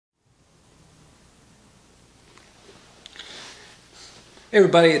Hey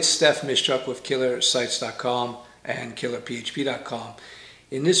everybody, it's Steph Mistruck with KillerSites.com and KillerPHP.com.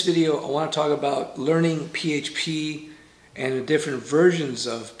 In this video, I want to talk about learning PHP and the different versions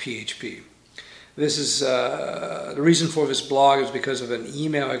of PHP. This is the reason for this blog is because of an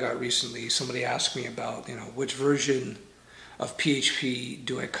email I got recently. Somebody asked me about, which version of PHP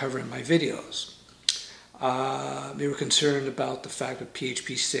do I cover in my videos. They were concerned about the fact that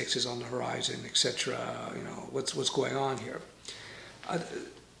PHP 6 is on the horizon, etc. What's going on here.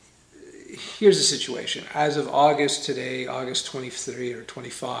 Here's the situation. As of August today, August 23 or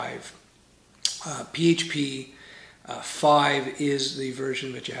 25, PHP 5 is the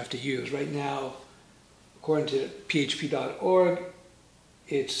version that you have to use. Right now, according to php.org,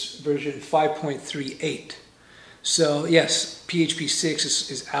 it's version 5.38. So yes, PHP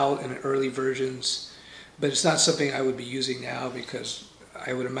 6 is out in early versions, but it's not something I would be using now because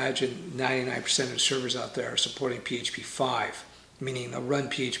I would imagine 99% of the servers out there are supporting PHP 5. Meaning they'll run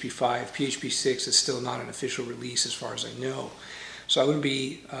PHP 5. PHP 6 is still not an official release as far as I know. So I wouldn't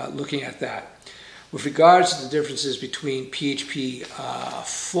be looking at that. With regards to the differences between PHP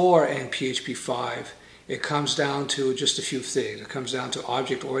 4 and PHP 5, it comes down to just a few things. It comes down to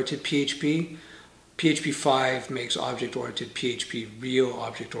object-oriented PHP. PHP 5 makes object-oriented PHP real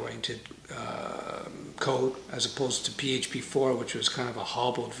object-oriented code as opposed to PHP 4, which was kind of a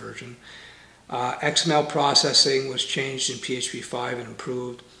hobbled version. XML processing was changed in PHP 5 and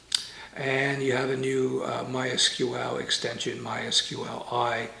improved, and you have a new MySQL extension,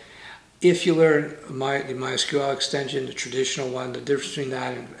 MySQLi. If you learn the MySQL extension, the traditional one, the difference between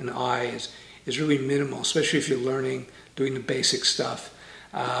that and I is really minimal, especially if you're doing the basic stuff.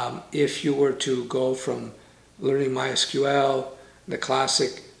 If you were to go from learning MySQL, the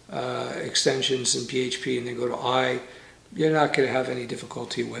classic extensions in PHP, and then go to I, you're not going to have any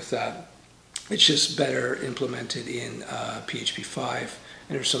difficulty with that. It's just better implemented in PHP 5,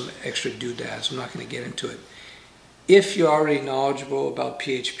 and there's some extra doodads. I'm not going to get into it. If you're already knowledgeable about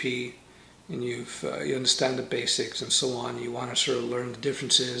PHP and you understand the basics and so on, you want to sort of learn the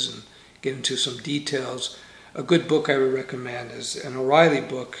differences and get into some details, a good book I would recommend is an O'Reilly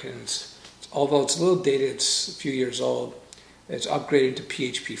book, and although it's a little dated, it's a few years old. It's Upgrading to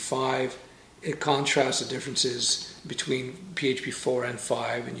PHP 5. It contrasts the differences between PHP 4 and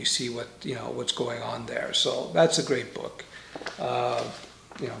 5, and you see what's going on there. So that's a great book.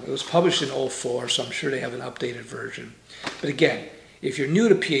 It was published in 04, so I'm sure they have an updated version. But again, if you're new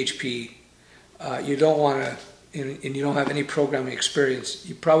to PHP, you don't want to, and you don't have any programming experience,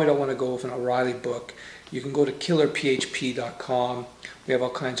 you probably don't want to go with an O'Reilly book. You can go to killerphp.com. We have all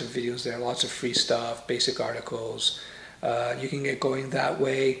kinds of videos there, lots of free stuff, basic articles. You can get going that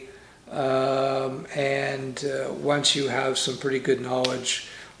way. Once you have some pretty good knowledge,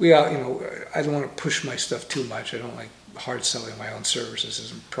 I don't want to push my stuff too much. I don't like hard selling my own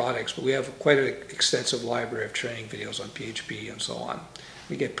services and products, but we have quite an extensive library of training videos on PHP and so on.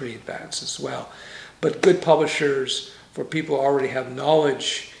 We get pretty advanced as well. But good publishers for people who already have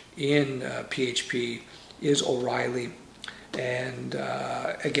knowledge in PHP is O'Reilly. And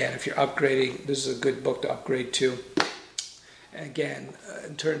again, if you're upgrading, this is a good book to upgrade to. Again,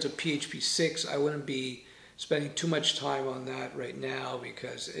 in terms of PHP 6, I wouldn't be spending too much time on that right now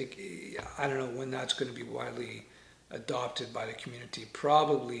because I don't know when that's going to be widely adopted by the community.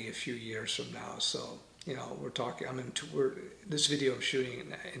 Probably a few years from now. So, we're talking. This video I'm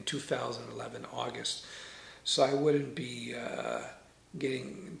shooting in 2011 August, so I wouldn't be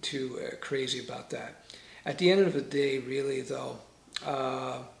getting too crazy about that. At the end of the day, really though,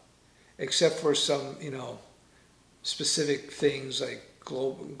 except for some specific things like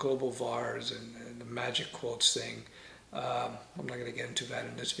global vars and the magic quotes thing. I'm not going to get into that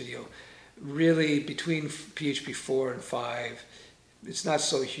in this video. Really, between PHP 4 and 5, it's not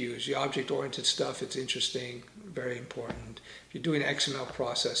so huge. The object-oriented stuff, it's interesting, very important. If you're doing XML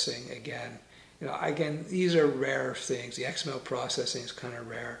processing, again, these are rare things. The XML processing is kind of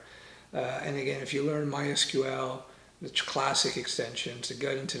rare. And again, if you learn MySQL, the classic extensions to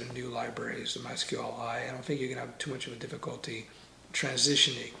get into the new libraries, the MySQLi, I don't think you're going to have too much of a difficulty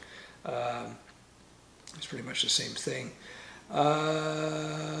transitioning. It's pretty much the same thing.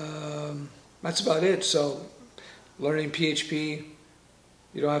 That's about it. So learning PHP,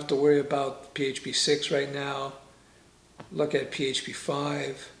 you don't have to worry about PHP 6 right now. Look at PHP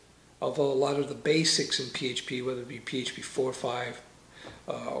 5, although a lot of the basics in PHP, whether it be PHP 4, 5,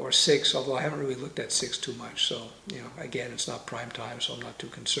 or 6, although I haven't really looked at 6 too much, so again, it's not prime time, so I'm not too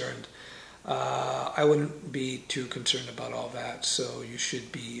concerned. I wouldn't be too concerned about all that, so you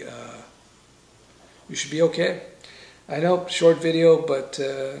should be okay. I know, short video, but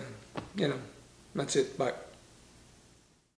that's it. Bye.